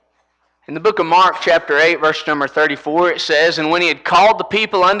In the book of Mark, chapter 8, verse number 34, it says, "And when he had called the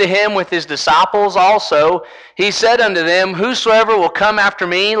people unto him with his disciples also, he said unto them, Whosoever will come after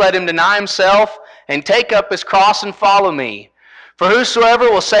me, let him deny himself, and take up his cross and follow me. For whosoever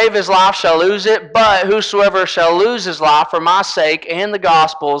will save his life shall lose it, but whosoever shall lose his life for my sake and the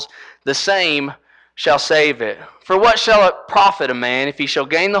gospel's, the same shall save it. For what shall it profit a man if he shall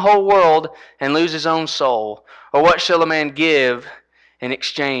gain the whole world and lose his own soul? Or what shall a man give in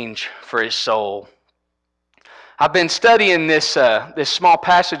exchange for his soul?" I've been studying this small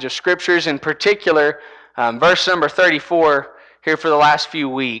passage of scriptures, in particular, verse number 34, here for the last few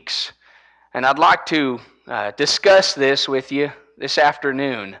weeks. And I'd like to discuss this with you this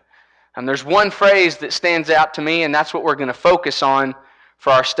afternoon. There's one phrase that stands out to me, and that's what we're going to focus on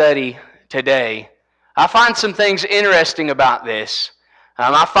for our study today. I find some things interesting about this.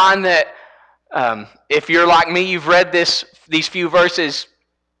 I find that if you're like me, you've read these few verses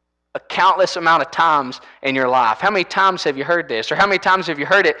a countless amount of times in your life. How many times have you heard this? Or how many times have you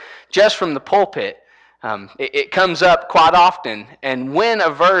heard it just from the pulpit? It comes up quite often. And when a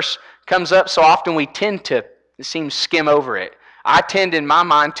verse comes up so often, we tend to, it seems, skim over it. I tend in my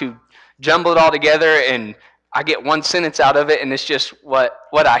mind to jumble it all together, and I get one sentence out of it, and it's just what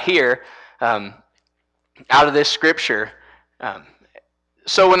I hear out of this scripture.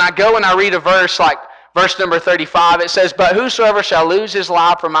 So when I go and I read a verse like verse number 35, it says, "But whosoever shall lose his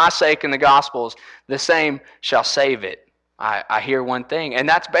life for my sake and the gospel's, the same shall save it." I hear one thing, and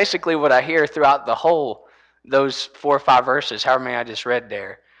that's basically what I hear throughout those 4 or 5 verses, however many I just read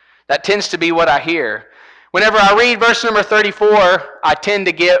there. That tends to be what I hear. Whenever I read verse number 34, I tend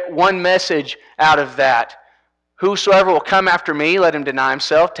to get one message out of that. "Whosoever will come after me, let him deny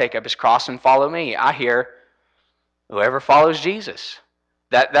himself, take up his cross, and follow me." I hear, whoever follows Jesus.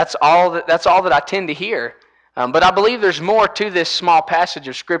 That's all that I tend to hear. But I believe there's more to this small passage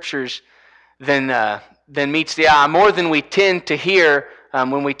of scriptures than meets the eye, more than we tend to hear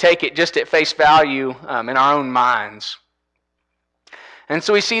when we take it just at face value in our own minds. And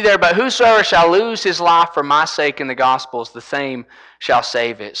so we see there, "But whosoever shall lose his life for my sake and the gospel's, the same shall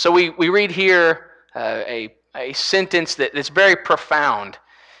save it." So we read here a sentence that's very profound.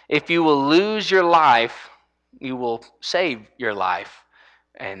 If you will lose your life, you will save your life.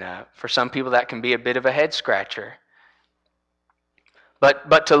 And for some people that can be a bit of a head scratcher.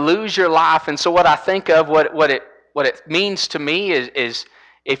 But to lose your life, and so what I think of, what it means to me is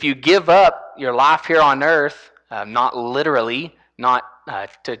if you give up your life here on earth, not literally, not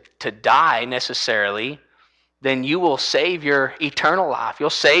to die necessarily, then you will save your eternal life. You'll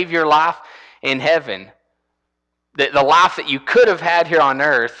save your life in heaven. The life that you could have had here on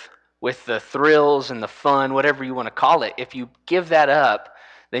earth with the thrills and the fun, whatever you want to call it, if you give that up,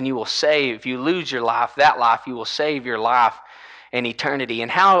 then you will save. If you lose your life, that life, you will save your life in eternity.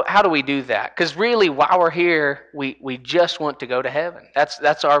 And how do we do that? Because really, while we're here, we just want to go to heaven.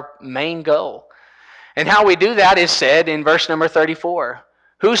 That's our main goal. And how we do that is said in verse number 34.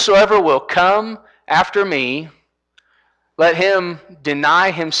 "Whosoever will come after me, let him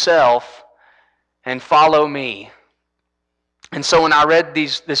deny himself and follow me." And so when I read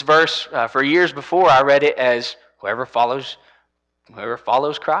this verse for years before, I read it as whoever follows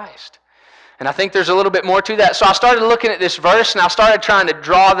Christ. And I think there's a little bit more to that. So I started looking at this verse, and I started trying to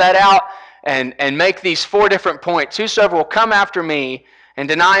draw that out and make these 4 different points. "Whosoever will come after me and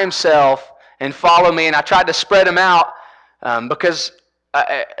deny himself and follow me." And I tried to spread them out because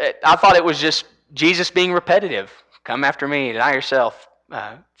I thought it was just Jesus being repetitive. Come after me, deny yourself,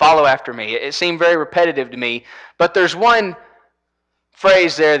 follow after me. It seemed very repetitive to me. But there's one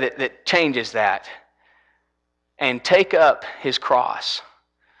phrase there that changes that. "And take up his cross."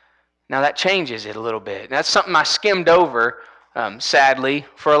 Now that changes it a little bit. And that's something I skimmed over, sadly,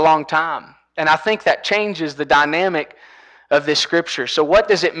 for a long time. And I think that changes the dynamic of this scripture. So what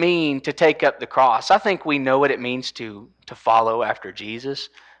does it mean to take up the cross? I think we know what it means to follow after Jesus.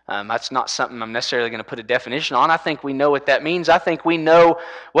 That's not something I'm necessarily going to put a definition on. I think we know what that means. I think we know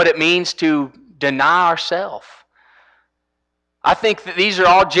what it means to deny ourselves. I think that these are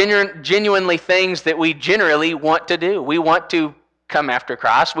all genuinely things that we generally want to do. We want to come after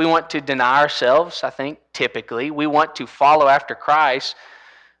Christ. We want to deny ourselves, I think, typically. We want to follow after Christ.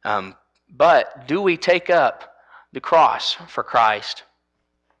 But do we take up the cross for Christ?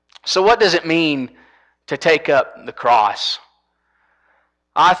 So what does it mean to take up the cross?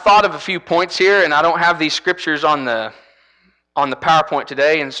 I thought of a few points here, and I don't have these scriptures on the PowerPoint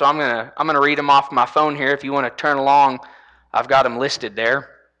today, and so I'm gonna read them off my phone here. If you want to turn along, I've got them listed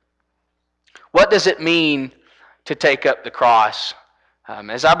there. What does it mean to take up the cross?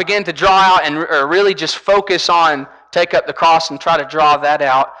 As I began to draw out and really just focus on take up the cross and try to draw that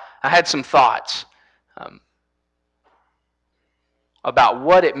out, I had some thoughts about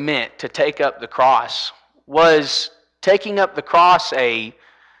what it meant to take up the cross. Was taking up the cross a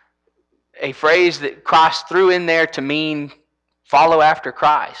phrase that Christ threw in there to mean follow after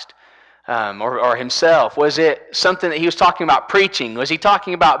Christ or himself? Was it something that he was talking about preaching? Was he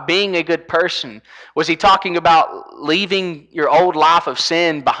talking about being a good person? Was he talking about leaving your old life of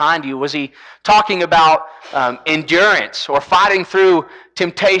sin behind you? Was he talking about endurance or fighting through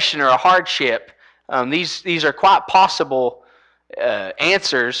temptation or a hardship? These are quite possible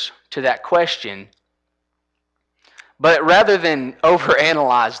answers to that question. But rather than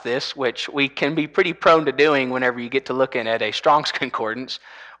overanalyze this, which we can be pretty prone to doing whenever you get to looking at a Strong's Concordance,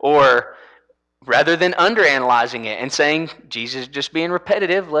 or rather than underanalyzing it and saying, Jesus is just being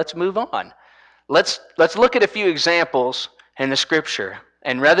repetitive, let's move on. Let's look at a few examples in the Scripture.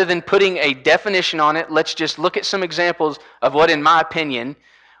 And rather than putting a definition on it, let's just look at some examples of what, in my opinion,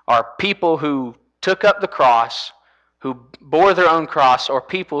 are people who took up the cross, who bore their own cross, or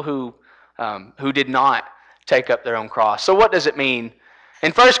people who did not take up their own cross. So what does it mean?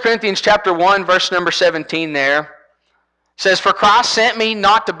 In 1 Corinthians chapter 1, verse number 17 there, says, "For Christ sent me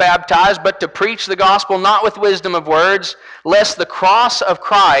not to baptize, but to preach the gospel, not with wisdom of words, lest the cross of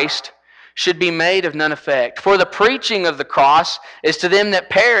Christ should be made of none effect. For the preaching of the cross is to them that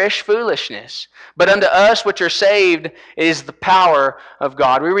perish foolishness, but unto us which are saved is the power of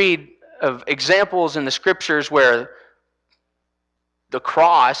God." We read of examples in the Scriptures where the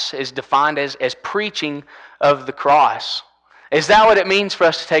cross is defined as preaching of the cross. Is that what it means for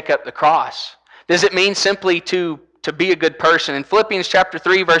us to take up the cross? Does it mean simply to be a good person? In Philippians chapter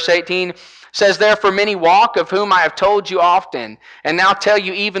 3, verse 18 says, "Therefore many walk, of whom I have told you often, and now tell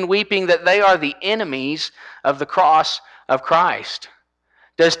you even weeping, that they are the enemies of the cross of Christ."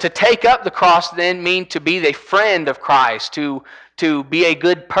 Does to take up the cross then mean to be the friend of Christ, to be a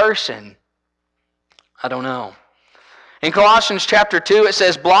good person? I don't know. In Colossians chapter 2, it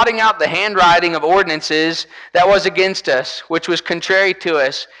says, "Blotting out the handwriting of ordinances that was against us, which was contrary to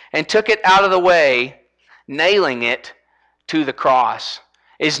us, and took it out of the way, nailing it to the cross."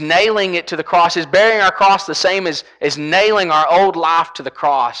 Is nailing it to the cross, is bearing our cross the same as nailing our old life to the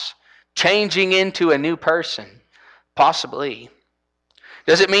cross, changing into a new person? Possibly.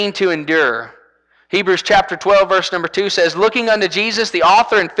 Does it mean to endure? Hebrews chapter 12, verse number 2 says, "Looking unto Jesus, the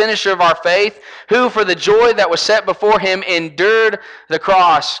author and finisher of our faith, who for the joy that was set before him endured the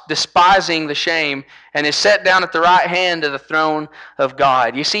cross, despising the shame, and is set down at the right hand of the throne of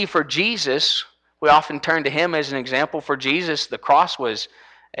God." You see, for Jesus, we often turn to him as an example. For Jesus, the cross was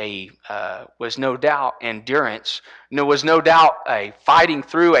no doubt endurance. Was no doubt a fighting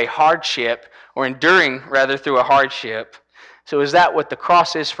through a hardship, or enduring rather through a hardship. So is that what the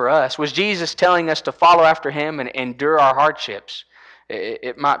cross is for us? Was Jesus telling us to follow after him and endure our hardships?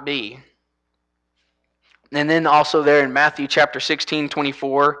 It might be. And then also there in Matthew chapter 16,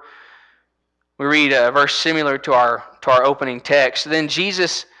 24, we read a verse similar to our opening text. Then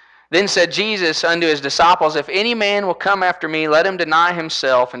said Jesus unto his disciples, "If any man will come after me, let him deny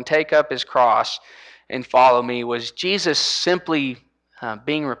himself and take up his cross and follow me." Was Jesus simply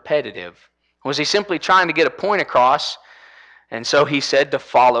being repetitive? Was he simply trying to get a point across? And so he said to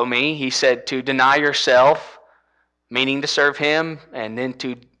follow me. He said to deny yourself, meaning to serve him, and then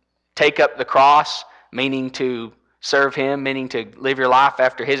to take up the cross, meaning to serve him, meaning to live your life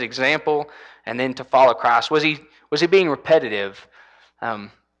after his example, and then to follow Christ. Was he being repetitive?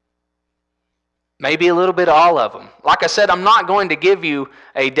 Maybe a little bit of all of them. Like I said, I'm not going to give you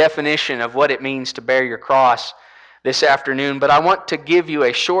a definition of what it means to bear your cross this afternoon, but I want to give you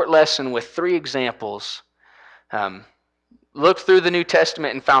a short lesson with 3 examples. Looked through the New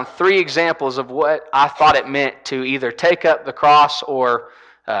Testament and found 3 examples of what I thought it meant to either take up the cross, or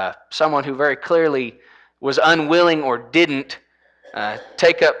someone who very clearly was unwilling or didn't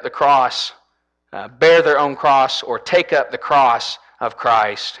take up the cross, bear their own cross, or take up the cross of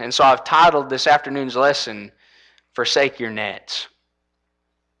Christ. And so I've titled this afternoon's lesson, "Forsake Your Nets."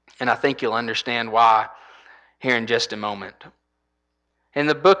 And I think you'll understand why here in just a moment. In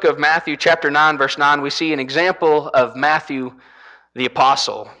the book of Matthew chapter 9, verse 9, we see an example of Matthew the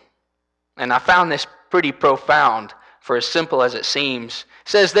apostle. And I found this pretty profound, for as simple as it seems. It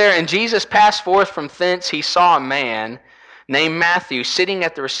says there, "And Jesus passed forth from thence, he saw a man named Matthew sitting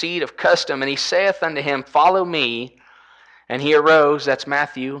at the receipt of custom, and he saith unto him, Follow me. And he arose," that's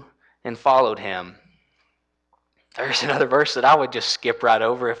Matthew, "and followed him." There's another verse that I would just skip right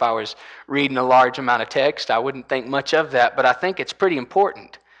over if I was reading a large amount of text. I wouldn't think much of that, but I think it's pretty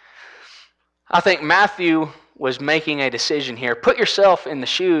important. I think Matthew was making a decision here. Put yourself in the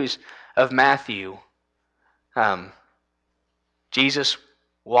shoes of Matthew. Jesus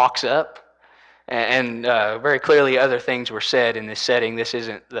walks up, and very clearly other things were said in this setting. This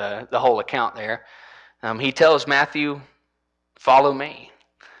isn't the whole account there. He tells Matthew, "Follow me."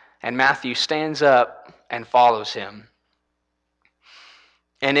 And Matthew stands up and follows him.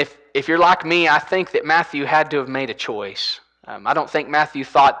 And if you're like me, I think that Matthew had to have made a choice. I don't think Matthew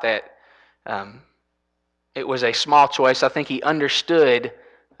thought that it was a small choice. I think he understood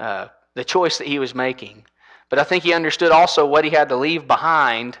the choice that he was making. But I think he understood also what he had to leave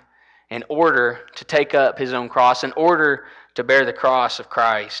behind in order to take up his own cross, in order to bear the cross of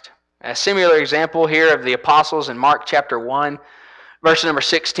Christ. A similar example here of the apostles in Mark chapter 1, verse number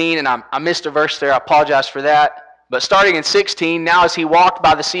 16, and I missed a verse there. I apologize for that. But starting in 16, now as he walked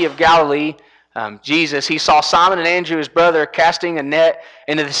by the Sea of Galilee, Jesus, he saw Simon and Andrew, his brother, casting a net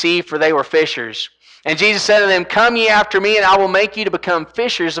into the sea, for they were fishers. And Jesus said to them, "Come ye after me, and I will make you to become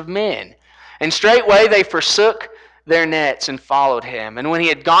fishers of men." And straightway they forsook their nets and followed him. And when he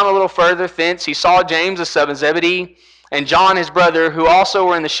had gone a little further thence, he saw James the son of Zebedee, and John his brother, who also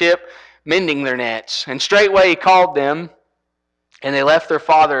were in the ship, mending their nets. And straightway he called them, and they left their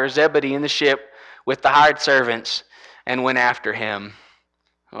father Zebedee in the ship with the hired servants and went after him.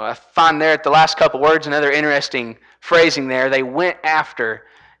 Well, I find there at the last couple words another interesting phrasing there. They went after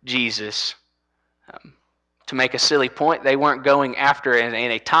Jesus. To make a silly point, they weren't going after in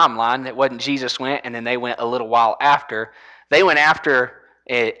a timeline. It wasn't Jesus went and then they went a little while after. They went after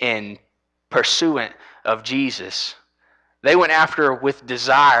in pursuant of Jesus. They went after with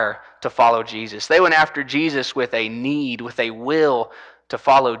desire to follow Jesus. They went after Jesus with a need, with a will to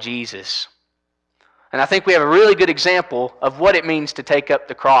follow Jesus. And I think we have a really good example of what it means to take up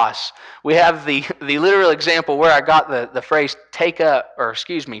the cross. We have the literal example where I got the phrase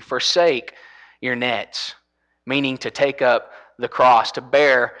forsake your nets, meaning to take up the cross, to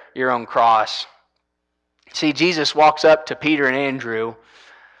bear your own cross. See, Jesus walks up to Peter and Andrew,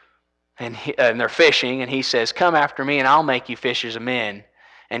 and they're fishing, and he says, "Come after me, and I'll make you fishers of men."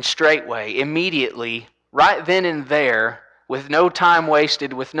 And straightway, immediately, right then and there, with no time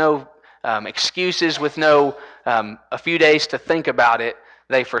wasted, with no excuses, with no a few days to think about it,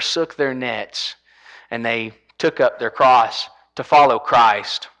 they forsook their nets, and they took up their cross to follow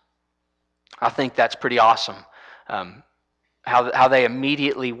Christ. I think that's pretty awesome, how they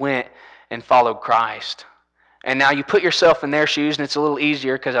immediately went and followed Christ. And now you put yourself in their shoes, and it's a little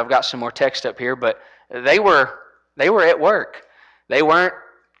easier because I've got some more text up here, but they were at work.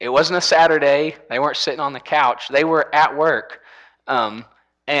 It wasn't a Saturday. They weren't sitting on the couch. They were at work.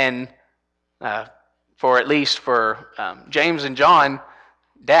 And for James and John,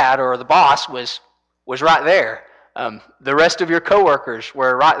 Dad or the boss was right there. The rest of your coworkers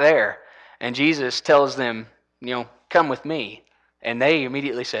were right there. And Jesus tells them, "Come with me." And they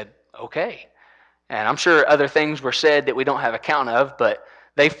immediately said, "Okay." And I'm sure other things were said that we don't have account of, but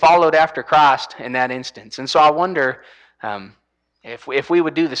they followed after Christ in that instance. And so I wonder if we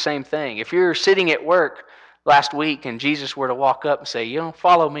would do the same thing. If you're sitting at work last week and Jesus were to walk up and say,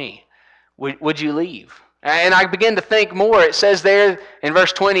 "Follow me," would you leave? And I begin to think more. It says there in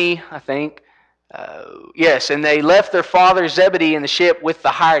verse 20, I think, yes, and they left their father Zebedee in the ship with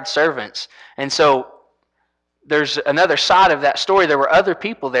the hired servants. And so there's another side of that story. There were other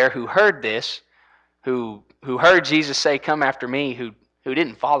people there who heard this, who heard Jesus say, "Come after me," who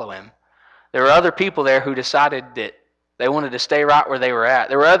didn't follow him. There were other people there who decided that they wanted to stay right where they were at.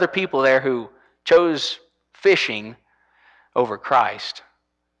 There were other people there who chose fishing over Christ.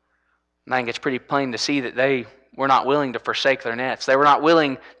 And I think it's pretty plain to see that they were not willing to forsake their nets. They were not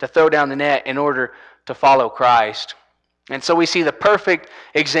willing to throw down the net in order to follow Christ. And so we see the perfect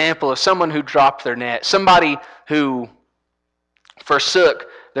example of someone who dropped their net, somebody who forsook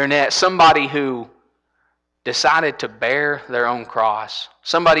their net, somebody who decided to bear their own cross,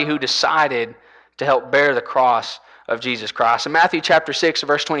 somebody who decided to help bear the cross of Jesus Christ. In Matthew chapter 6,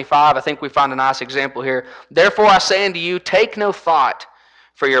 verse 25, I think we find a nice example here. "Therefore I say unto you, take no thought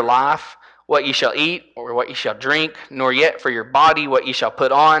for your life, what ye shall eat, or what ye shall drink, nor yet for your body, what ye shall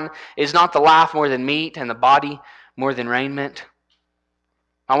put on. Is not the life more than meat, and the body more than raiment?"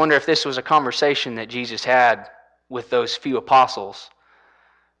 I wonder if this was a conversation that Jesus had with those few apostles.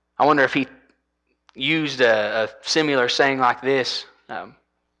 I wonder if he used a similar saying like this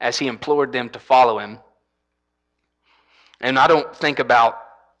as he implored them to follow him. And I don't think about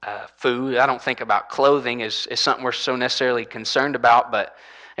food, I don't think about clothing as something we're so necessarily concerned about, but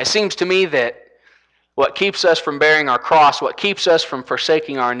it seems to me that what keeps us from bearing our cross, what keeps us from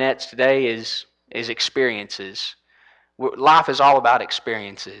forsaking our nets today is experiences. Life is all about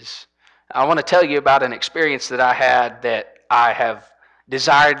experiences. I want to tell you about an experience that I had that I have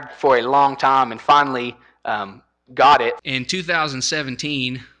desired for a long time and finally got it. In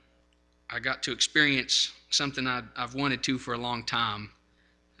 2017, I got to experience something I've wanted to for a long time.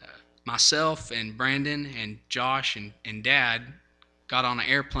 Myself and Brandon and Josh and Dad got on an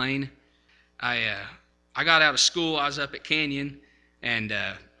airplane. I got out of school. I was up at Canyon and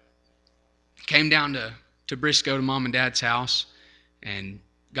came down to Briscoe to Mom and Dad's house and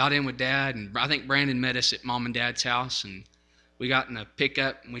got in with Dad. And I think Brandon met us at Mom and Dad's house. And we got in a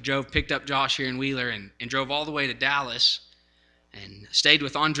pickup and we picked up Josh here in Wheeler and drove all the way to Dallas and stayed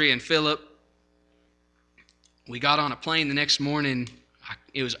with Andrea and Philip. We got on a plane the next morning.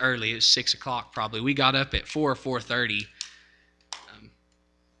 It was early. It was 6 o'clock probably. We got up at 4 or 4:30.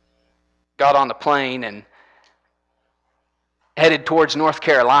 Got on the plane and headed towards North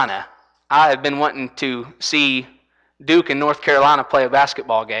Carolina. I had been wanting to see Duke and North Carolina play a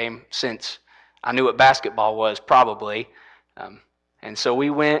basketball game since I knew what basketball was, probably. And so we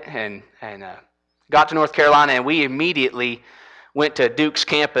went and got to North Carolina, and we immediately went to Duke's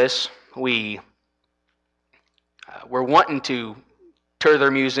campus. We were wanting to tour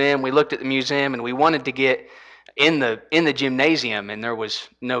their museum. We looked at the museum, and we wanted to get in the gymnasium, and there was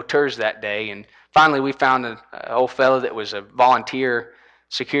no tours that day. And finally, we found an old fellow that was a volunteer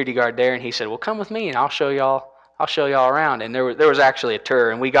security guard there, and he said, "Well, come with me, and I'll show y'all around." And there was actually a tour,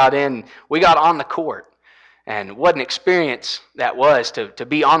 and we got on the court, and what an experience that was to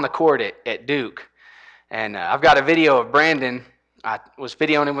be on the court at Duke. And I've got a video of Brandon. I was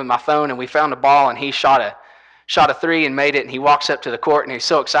videoing him with my phone, and we found a ball, and he shot a three and made it, and he walks up to the court, and he's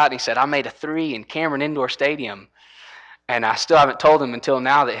so excited. He said, "I made a three in Cameron Indoor Stadium." And I still haven't told him until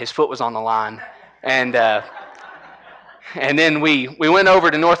now that his foot was on the line. And then we went over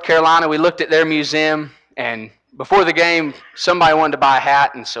to North Carolina. We looked at their museum, and before the game, somebody wanted to buy a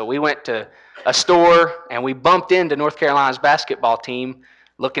hat, and so we went to a store, and we bumped into North Carolina's basketball team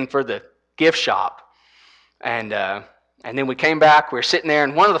looking for the gift shop. And then we came back. We were sitting there,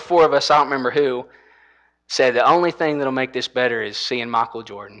 and one of the four of us, I don't remember who, said the only thing that'll make this better is seeing Michael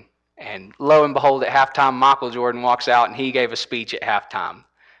Jordan. And lo and behold, at halftime, Michael Jordan walks out, and he gave a speech at halftime.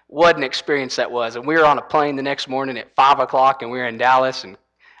 What an experience that was. And we were on a plane the next morning at 5 o'clock, and we were in Dallas, and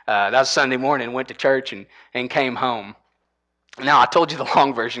that was Sunday morning, went to church and came home. Now, I told you the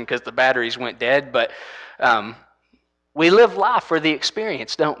long version because the batteries went dead, but we live life for the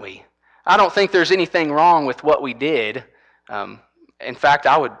experience, don't we? I don't think there's anything wrong with what we did. In fact,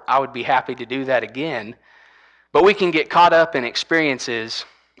 I would be happy to do that again. But we can get caught up in experiences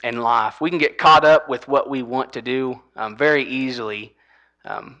in life. We can get caught up with what we want to do very easily.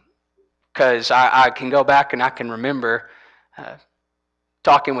 Because I can go back and I can remember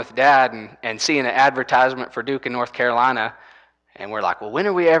talking with Dad and seeing an advertisement for Duke in North Carolina. And we're like, well, when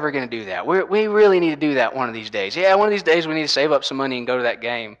are we ever going to do that? We really need to do that one of these days. Yeah, one of these days we need to save up some money and go to that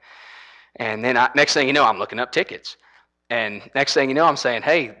game. And then next thing you know, I'm looking up tickets. And next thing you know, I'm saying,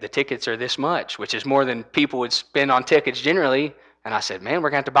 hey, the tickets are this much, which is more than people would spend on tickets generally. And I said, man, we're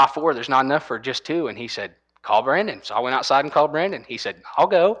going to have to buy 4. There's not enough for just 2. And he said, call Brandon. So I went outside and called Brandon. He said, I'll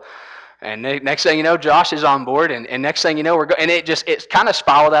go. And next thing you know, Josh is on board. And next thing you know, and it kind of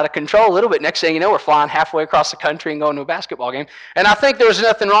spiraled out of control a little bit. Next thing you know, we're flying halfway across the country and going to a basketball game. And I think there's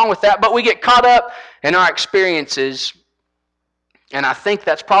nothing wrong with that. But we get caught up in our experiences. And I think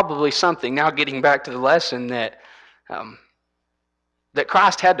that's probably something, now getting back to the lesson, that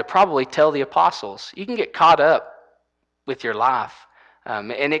Christ had to probably tell the apostles. You can get caught up with your life,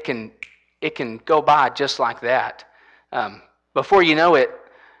 and it can go by just like that. Before you know it,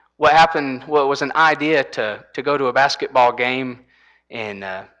 what happened, what was an idea to go to a basketball game in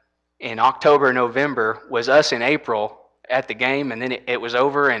October, November, was us in April at the game, and then it was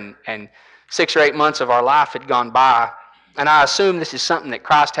over, and 6 or 8 months of our life had gone by. And I assume this is something that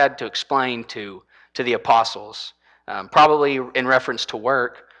Christ had to explain to the apostles, probably in reference to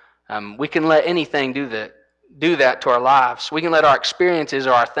work. We can let anything do that to our lives. We can let our experiences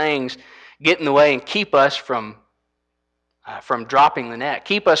or our things get in the way and keep us from dropping the net,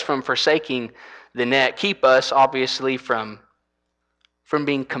 keep us from forsaking the net, keep us, obviously, from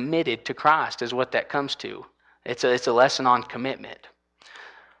being committed to Christ is what that comes to. It's a lesson on commitment.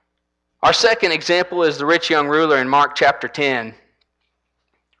 Our second example is the rich young ruler in Mark chapter 10.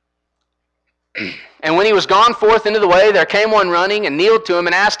 And when he was gone forth into the way, there came one running and kneeled to him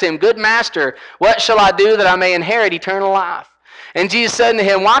and asked him, Good master, what shall I do that I may inherit eternal life? And Jesus said unto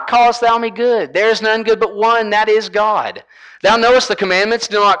him, Why callest thou me good? There is none good but one, that is God. Thou knowest the commandments,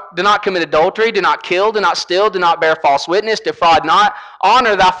 do not commit adultery, do not kill, do not steal, do not bear false witness, defraud not,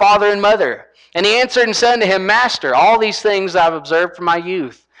 honor thy father and mother. And he answered and said unto him, Master, all these things I have observed from my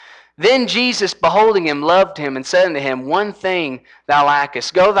youth. Then Jesus, beholding him, loved him, and said unto him, One thing thou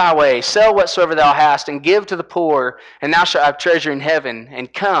lackest. Go thy way, sell whatsoever thou hast, and give to the poor, and thou shalt have treasure in heaven.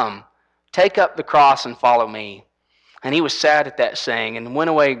 And come, take up the cross, and follow me. And he was sad at that saying, and went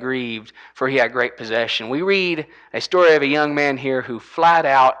away grieved, for he had great possession. We read a story of a young man here who flat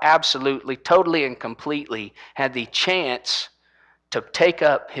out, absolutely, totally, and completely had the chance to take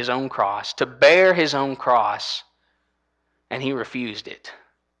up his own cross, to bear his own cross, and he refused it.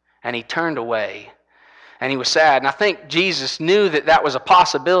 And he turned away, and he was sad. And I think Jesus knew that that was a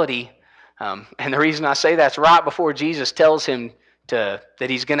possibility. And the reason I say that's right before Jesus tells him that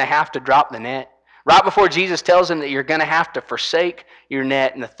he's going to have to drop the net. Right before Jesus tells him that you're going to have to forsake your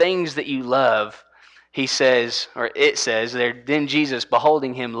net and the things that you love, he says, or it says there, then Jesus,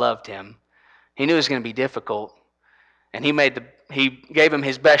 beholding him, loved him. He knew it was going to be difficult, and he gave him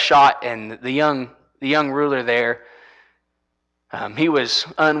his best shot. And the young ruler there, he was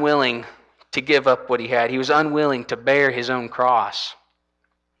unwilling to give up what he had. He was unwilling to bear his own cross.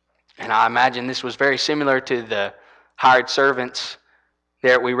 And I imagine this was very similar to the hired servants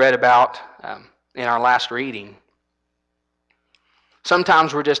that we read about in our last reading.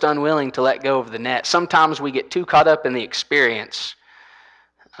 Sometimes we're just unwilling to let go of the net. Sometimes we get too caught up in the experience.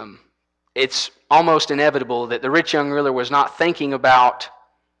 It's almost inevitable that the rich young ruler was not thinking about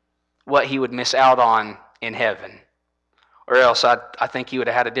what he would miss out on in heaven. Or else I think he would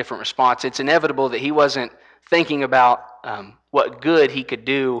have had a different response. It's inevitable that he wasn't thinking about what good he could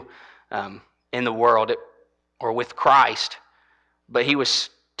do in the world or with Christ, but he was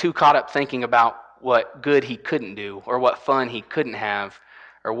too caught up thinking about what good he couldn't do, or what fun he couldn't have,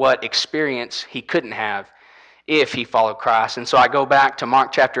 or what experience he couldn't have if he followed Christ. And so I go back to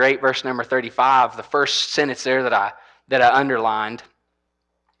Mark chapter 8, verse number 35, the first sentence there that I underlined,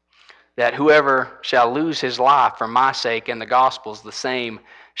 that whoever shall lose his life for my sake and the gospel's, the same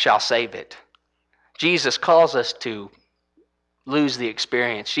shall save it. Jesus calls us to lose the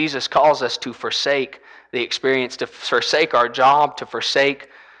experience. Jesus calls us to forsake the experience, to forsake our job, to forsake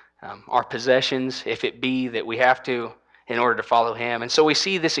our possessions, if it be that we have to, in order to follow him. And so we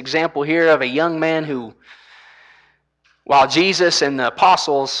see this example here of a young man who, while Jesus and the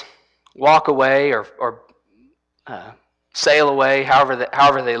apostles walk away or sail away,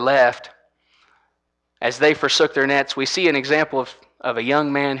 however they left, as they forsook their nets, we see an example of a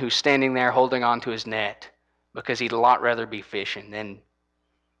young man who's standing there holding on to his net because he'd a lot rather be fishing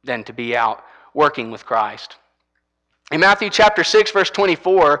than to be out working with Christ. In Matthew chapter 6, verse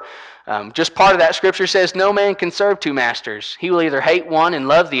 24, just part of that scripture says, No man can serve two masters. He will either hate one and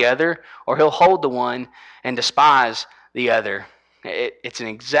love the other, or he'll hold the one and despise the other. It's an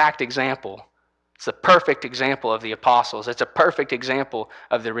exact example. It's the perfect example of the apostles. It's a perfect example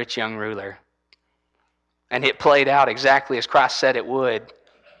of the rich young ruler. And it played out exactly as Christ said it would.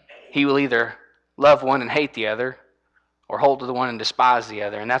 He will either love one and hate the other, or hold to the one and despise the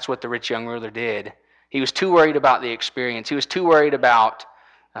other. And that's what the rich young ruler did. He was too worried about the experience. He was too worried about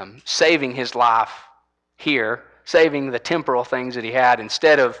saving his life here, saving the temporal things that he had,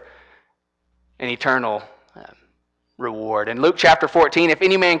 instead of an eternal reward. In Luke chapter 14, if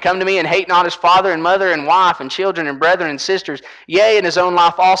any man come to me and hate not his father and mother and wife and children and brethren and sisters, yea, and his own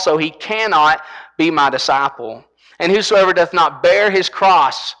life also, he cannot be my disciple. And whosoever doth not bear his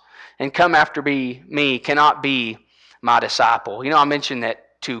cross and come after me cannot be my disciple. I mentioned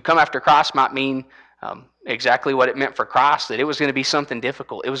that to come after Christ might mean exactly what it meant for Christ, that it was going to be something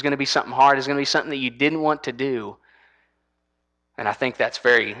difficult. It was going to be something hard. It was going to be something that you didn't want to do. And I think that's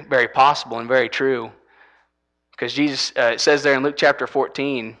very, very possible and very true. Because Jesus, it says there in Luke chapter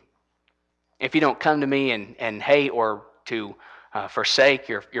 14, if you don't come to me and hate or to forsake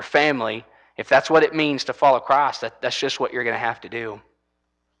your family, if that's what it means to follow Christ, that's just what you're going to have to do.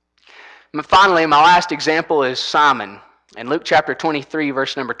 And finally, my last example is Simon. In Luke chapter 23,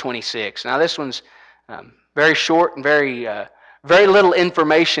 verse number 26. Now this one's very short and very little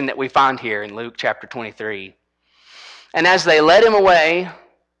information that we find here in Luke chapter 23. And as they led him away,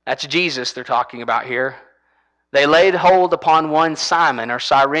 that's Jesus they're talking about here, they laid hold upon one Simon or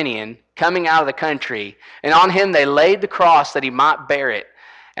Cyrenian coming out of the country, and on him they laid the cross that he might bear it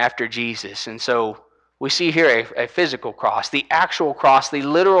after Jesus. And so we see here a physical cross, the actual cross, the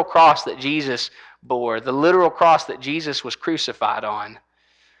literal cross that Jesus bore, the literal cross that Jesus was crucified on.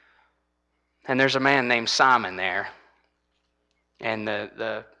 And there's a man named Simon there. And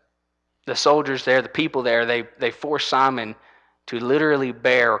the soldiers there, the people there, they forced Simon to literally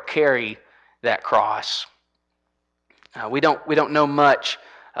bear or carry that cross. We don't know much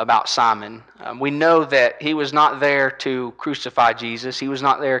about Simon. We know that he was not there to crucify Jesus. He was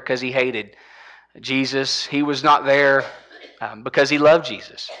not there because he hated Jesus. He was not there because he loved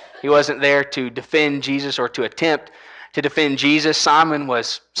Jesus. He wasn't there to defend Jesus or to attempt to defend Jesus. Simon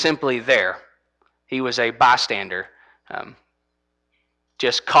was simply there. He was a bystander,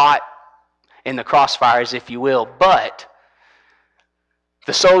 just caught in the crossfires, if you will. But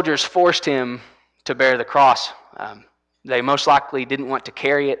the soldiers forced him to bear the cross. They most likely didn't want to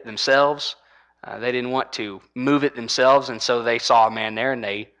carry it themselves. They didn't want to move it themselves, and so they saw a man there, and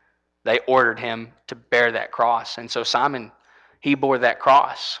they ordered him to bear that cross. And so Simon, he bore that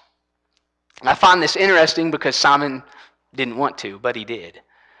cross. I find this interesting because Simon didn't want to, but he did.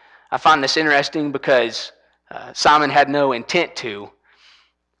 I find this interesting because Simon had no intent to.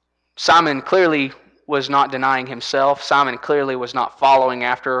 Simon clearly was not denying himself. Simon clearly was not following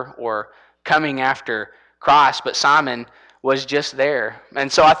after or coming after Christ, but Simon was just there.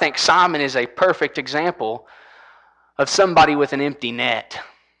 And so I think Simon is a perfect example of somebody with an empty net.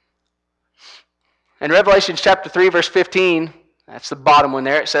 In Revelation chapter 3, verse 15, that's the bottom one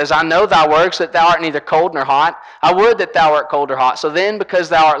there, it says, I know thy works, that thou art neither cold nor hot. I would that thou art cold or hot. So then, because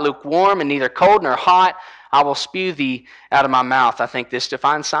thou art lukewarm and neither cold nor hot, I will spew thee out of my mouth. I think this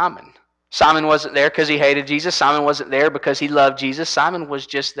defines Simon. Simon wasn't there because he hated Jesus. Simon wasn't there because he loved Jesus. Simon was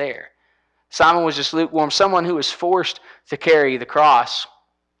just there. Simon was just lukewarm, someone who was forced to carry the cross.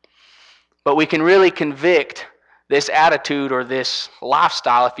 But we can really convict this attitude or this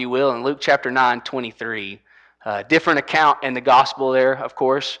lifestyle, if you will, in Luke chapter 9, 23. Different account in the gospel there, of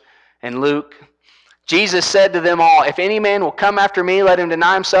course, in Luke. Jesus said to them all, if any man will come after me, let him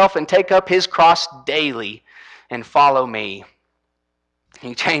deny himself and take up his cross daily and follow me.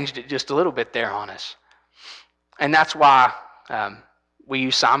 He changed it just a little bit there on us. And that's why we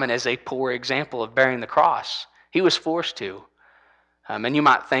use Simon as a poor example of bearing the cross. He was forced to. And you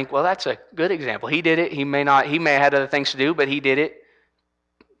might think, well, that's a good example. He did it. He may have had other things to do, but he did it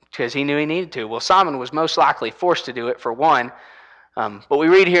because he knew he needed to. Well, Simon was most likely forced to do it, for one. But we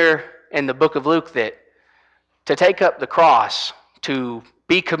read here in the book of Luke that to take up the cross, to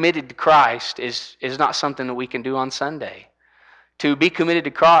be committed to Christ, is not something that we can do on Sunday. To be committed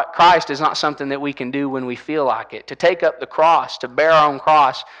to Christ is not something that we can do when we feel like it. To take up the cross, to bear our own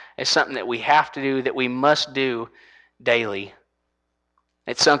cross, is something that we have to do, that we must do daily.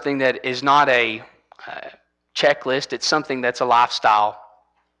 It's something that is not a checklist. It's something that's a lifestyle.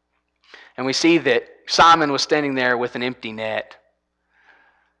 And we see that Simon was standing there with an empty net.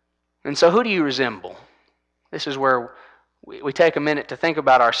 And so who do you resemble? This is where we take a minute to think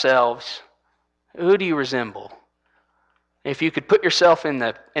about ourselves. Who do you resemble? If you could put yourself in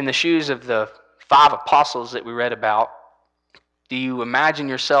the shoes of the 5 apostles that we read about, do you imagine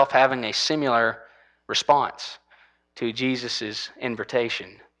yourself having a similar response to Jesus'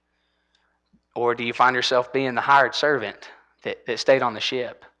 invitation? Or do you find yourself being the hired servant that stayed on the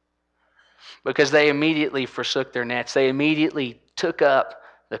ship? Because they immediately forsook their nets. They immediately took up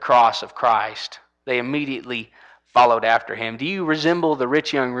the cross of Christ. They immediately followed after him. Do you resemble the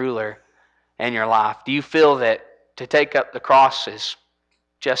rich young ruler in your life? Do you feel that to take up the cross is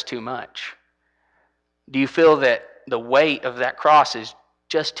just too much? Do you feel that the weight of that cross is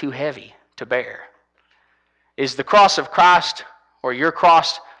just too heavy to bear? Is the cross of Christ, or your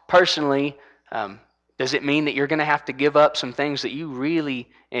cross personally, does it mean that you're going to have to give up some things that you really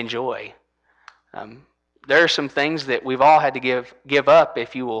enjoy? There are some things that we've all had to give up,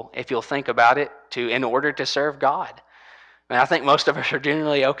 if you'll think about it, in order to serve God. And I think most of us are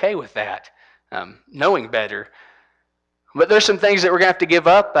generally okay with that, knowing better. But there's some things that we're going to have to give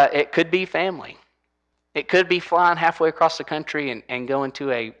up. It could be family. It could be flying halfway across the country and going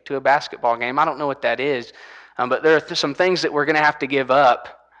to a basketball game. I don't know what that is. But there are some things that we're going to have to give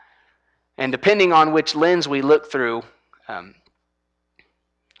up. And depending on which lens we look through,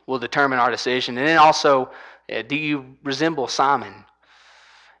 will determine our decision. And then also, do you resemble Simon?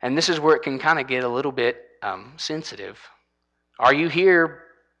 And this is where it can kind of get a little bit sensitive. Are you here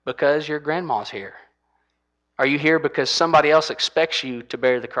because your grandma's here? Are you here because somebody else expects you to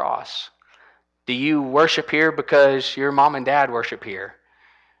bear the cross? Do you worship here because your mom and dad worship here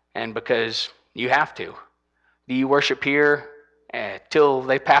and because you have to? Do you worship here till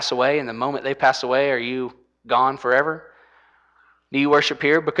they pass away, and the moment they pass away, are you gone forever? Do you worship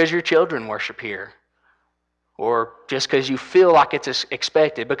here because your children worship here? Or just because you feel like it's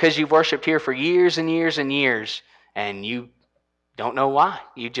expected? Because you've worshiped here for years and years and years, and you don't know why.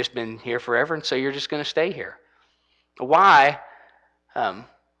 You've just been here forever, and so you're just going to stay here. Why?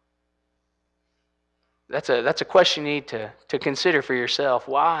 That's a question you need to consider for yourself.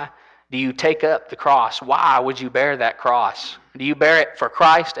 Why do you take up the cross? Why would you bear that cross? Do you bear it for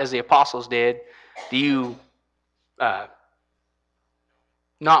Christ as the apostles did? Do you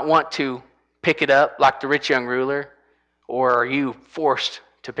not want to pick it up like the rich young ruler? Or are you forced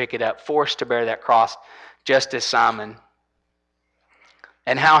to pick it up, forced to bear that cross, just as Simon?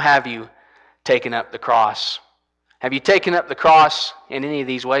 And how have you taken up the cross? Have you taken up the cross in any of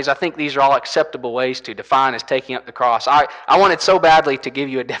these ways? I think these are all acceptable ways to define as taking up the cross. I wanted so badly to give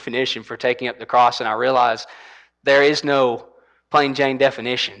you a definition for taking up the cross, and I realized there is no plain Jane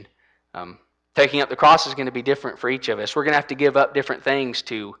definition. Taking up the cross is going to be different for each of us. We're going to have to give up different things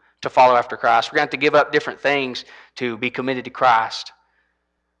to follow after Christ. We're going to have to give up different things to be committed to Christ.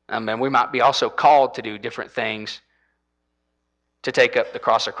 And we might be also called to do different things to take up the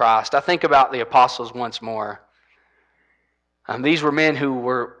cross of Christ. I think about the apostles once more. These were men who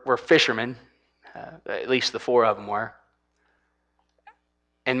were fishermen, at least the four of them were.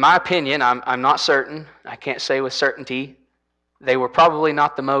 In my opinion, I'm not certain, I can't say with certainty, they were probably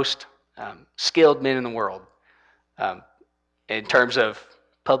not the most skilled men in the world in terms of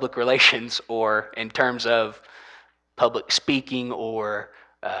public relations or in terms of public speaking or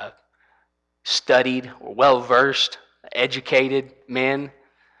studied or well-versed, educated men.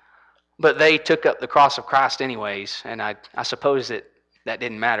 But they took up the cross of Christ anyways, and I suppose that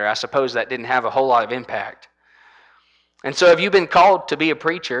didn't matter. I suppose that didn't have a whole lot of impact. And so have you been called to be a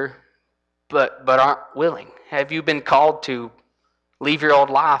preacher but aren't willing? Have you been called to leave your old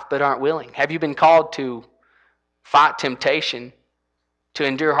life but aren't willing? Have you been called to fight temptation, to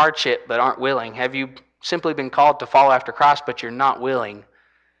endure hardship but aren't willing? Have you simply been called to follow after Christ but you're not willing?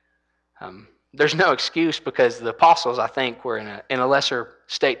 There's no excuse, because the apostles, I think, were in a lesser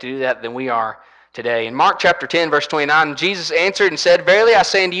state to do that than we are today. In Mark chapter 10, verse 29, Jesus answered and said, "Verily I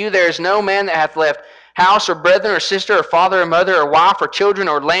say unto you, there is no man that hath left house or brethren or sister or father or mother or wife or children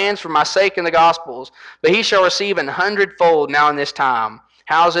or lands for my sake and the gospel's, but he shall receive 100-fold now in this time,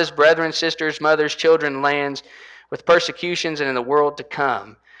 houses, brethren, sisters, mothers, children, lands, with persecutions, and in the world to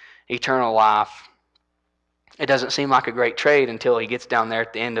come, eternal life." It doesn't seem like a great trade until he gets down there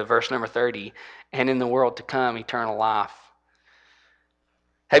at the end of verse number 30, and in the world to come, eternal life.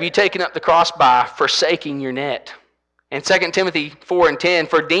 Have you taken up the cross by forsaking your net? In 2 Timothy 4 and 10,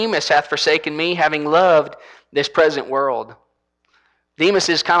 "For Demas hath forsaken me, having loved this present world." Demas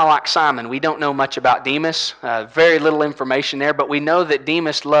is kind of like Simon. We don't know much about Demas, very little information there, but we know that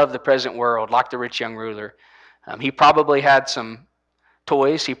Demas loved the present world, like the rich young ruler. He probably had some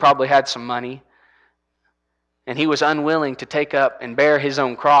toys, he probably had some money, and he was unwilling to take up and bear his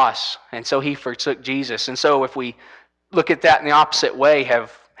own cross, and so he forsook Jesus. And so if we look at that in the opposite way,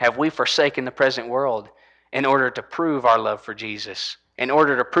 have we forsaken the present world in order to prove our love for Jesus, in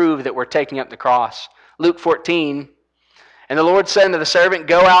order to prove that we're taking up the cross? Luke 14, "And the Lord said unto the servant,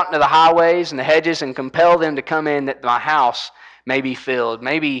 Go out into the highways and the hedges and compel them to come in, that my house may be filled."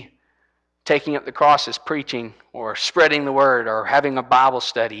 Maybe taking up the cross is preaching or spreading the word or having a Bible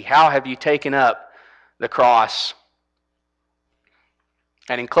study. How have you taken up the cross?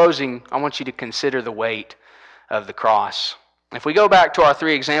 And in closing, I want you to consider the weight of the cross. If we go back to our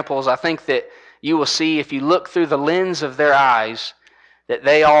three examples, I think that you will see, if you look through the lens of their eyes, that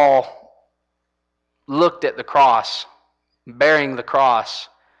they all looked at the cross, bearing the cross,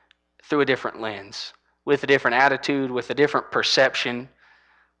 through a different lens, with a different attitude, with a different perception.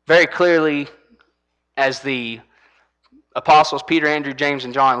 Very clearly, as the apostles Peter, Andrew, James,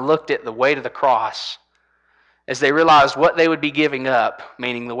 and John looked at the weight of the cross, as they realized what they would be giving up,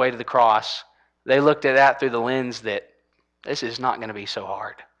 meaning the weight of the cross, they looked at that through the lens that this is not going to be so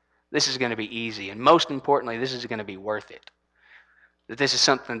hard. This is going to be easy. And most importantly, this is going to be worth it. That this is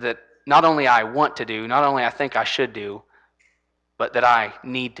something that not only I want to do, not only I think I should do, but that I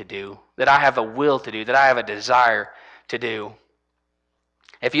need to do, that I have a will to do, that I have a desire to do.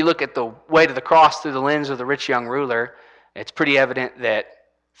 If you look at the weight of the cross through the lens of the rich young ruler, it's pretty evident that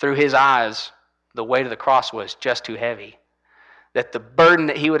through his eyes, the weight of the cross was just too heavy. That the burden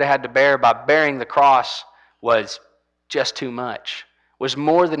that he would have had to bear by bearing the cross was just too much, was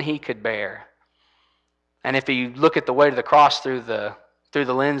more than he could bear. And if you look at the weight of the cross through the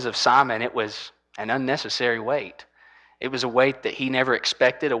lens of Simon, it was an unnecessary weight. It was a weight that he never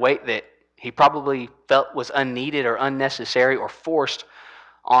expected, a weight that he probably felt was unneeded or unnecessary or forced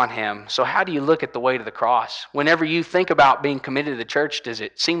on him. So how do you look at the weight of the cross? Whenever you think about being committed to the church, does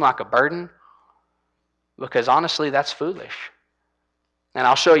it seem like a burden? Because honestly, that's foolish. And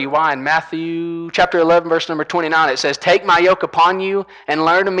I'll show you why. In Matthew chapter 11, verse number 29, it says, "Take my yoke upon you, and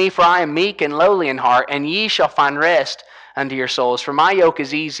learn of me, for I am meek and lowly in heart, and ye shall find rest unto your souls. For my yoke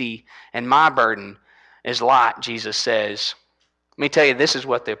is easy, and my burden is light," Jesus says. Let me tell you, this is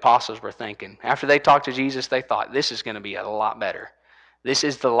what the apostles were thinking. After they talked to Jesus, they thought, this is going to be a lot better. This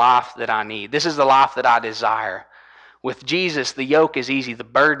is the life that I need. This is the life that I desire. With Jesus, the yoke is easy. The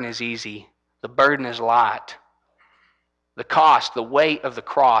burden is easy. The burden is light. the cost, the weight of the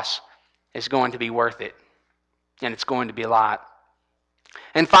cross is going to be worth it. And it's going to be a lot.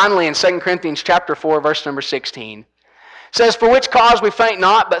 And finally, in 2 Corinthians chapter 4, verse number 16, it says, "For which cause we faint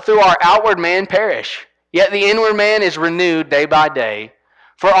not, but through our outward man perish. Yet the inward man is renewed day by day.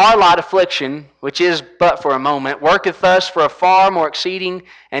 For our light affliction, which is but for a moment, worketh us for a far more exceeding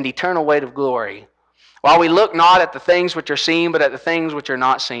and eternal weight of glory. While we look not at the things which are seen, but at the things which are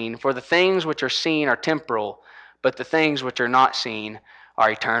not seen. For the things which are seen are temporal, but the things which are not seen are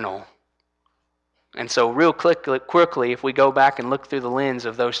eternal." And so real quickly, if we go back and look through the lens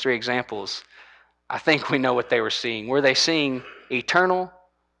of those three examples, I think we know what they were seeing. Were they seeing eternal,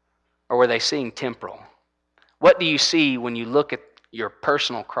 or were they seeing temporal? What do you see when you look at your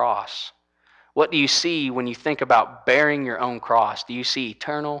personal cross? What do you see when you think about bearing your own cross? Do you see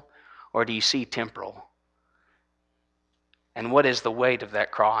eternal, or do you see temporal? And what is the weight of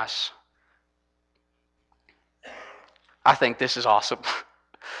that cross? I think this is awesome.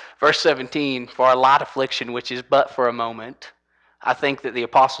 Verse 17, "For our light affliction, which is but for a moment." I think that the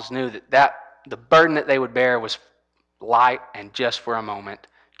apostles knew that the burden that they would bear was light and just for a moment,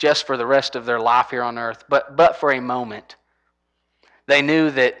 just for the rest of their life here on earth, but for a moment. They knew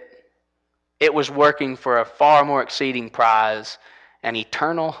that it was working for a far more exceeding prize, an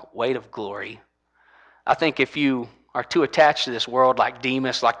eternal weight of glory. I think if you are too attached to this world, like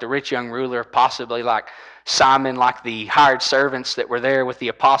Demas, like the rich young ruler, possibly like Simon, like the hired servants that were there with the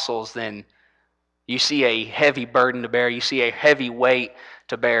apostles, then you see a heavy burden to bear. You see a heavy weight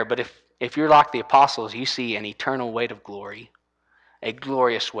to bear. But if you're like the apostles, you see an eternal weight of glory, a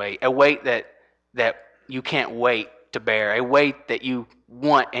glorious weight, a weight that you can't wait to bear, a weight that you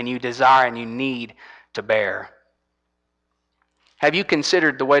want and you desire and you need to bear. Have you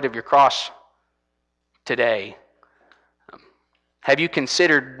considered the weight of your cross today? Have you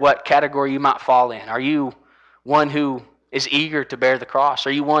considered what category you might fall in? Are you one who is eager to bear the cross?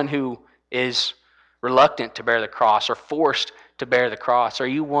 Are you one who is reluctant to bear the cross or forced to bear the cross? Are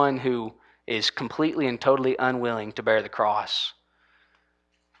you one who is completely and totally unwilling to bear the cross?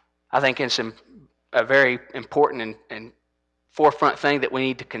 I think it's a very important and forefront thing that we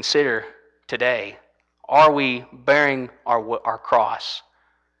need to consider today. Are we bearing our cross?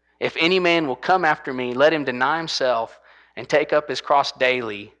 "If any man will come after me, let him deny himself and take up his cross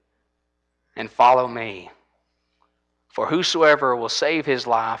daily and follow me. For whosoever will save his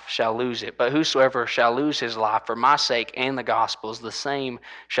life shall lose it, but whosoever shall lose his life for my sake and the gospel's, the same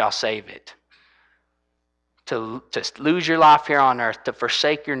shall save it." To lose your life here on earth, to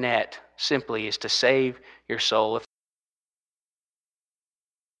forsake your net, simply is to save your soul.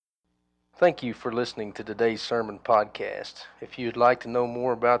 Thank you for listening to today's sermon podcast. If you'd like to know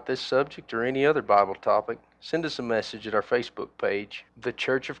more about this subject or any other Bible topic, send us a message at our Facebook page, The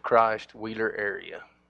Church of Christ, Wheeler Area.